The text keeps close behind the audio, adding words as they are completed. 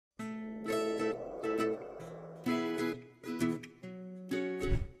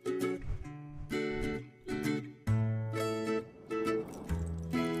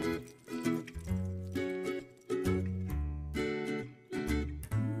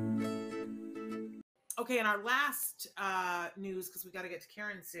Okay, in our last news, because we got to get to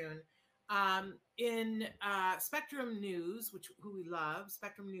Karen soon, in Spectrum News, who we love,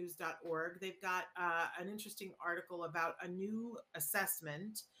 spectrumnews.org, they've got an interesting article about a new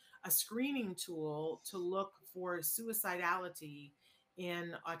assessment, a screening tool to look for suicidality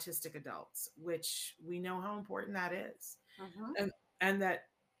in autistic adults, which we know how important that is. And that,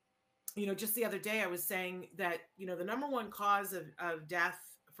 just the other day I was saying that, the number one cause of death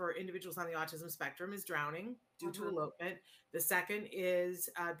for individuals on the autism spectrum is drowning due to elopement. The second is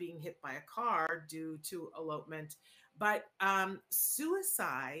being hit by a car due to elopement. But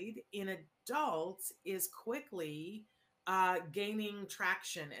suicide in adults is quickly gaining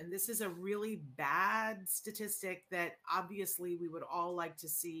traction. And this is a really bad statistic that obviously we would all like to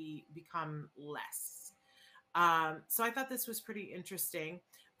see become less. So I thought this was pretty interesting.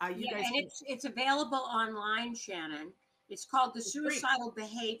 It's available online, Shannon. It's called the Suicidal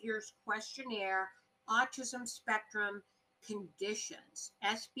Behaviors Questionnaire, Autism Spectrum Conditions,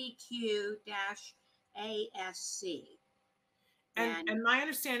 SBQ-ASC. And my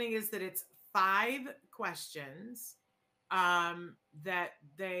understanding is that it's 5 questions that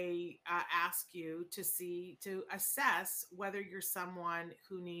they ask you to assess whether you're someone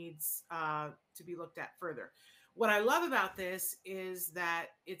who needs to be looked at further. What I love about this is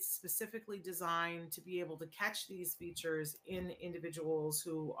that it's specifically designed to be able to catch these features in individuals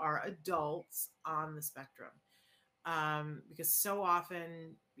who are adults on the spectrum. Because so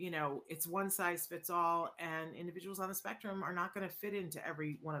often, it's one size fits all, and individuals on the spectrum are not going to fit into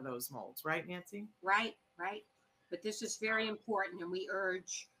every one of those molds. Right, Nancy? Right. But this is very important, and we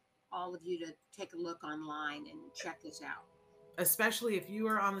urge all of you to take a look online and check this out. Especially if you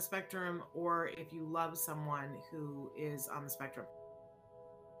are on the spectrum or if you love someone who is on the spectrum.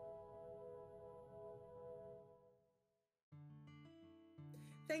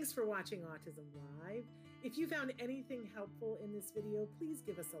 Thanks for watching Autism Live. If you found anything helpful in this video, please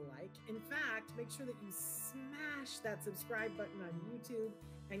give us a like. In fact, make sure that you smash that subscribe button on YouTube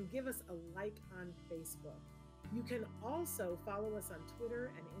and give us a like on Facebook. You can also follow us on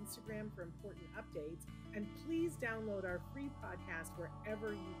Twitter and Instagram for important updates. And please download our free podcast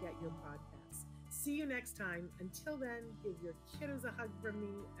wherever you get your podcasts. See you next time. Until then, give your kiddos a hug from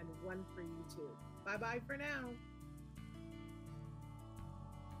me and one for you too. Bye-bye for now.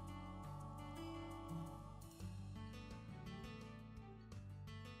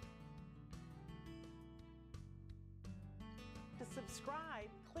 To subscribe,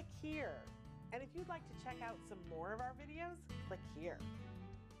 click here. And if you'd like to check out some more of our videos, click here.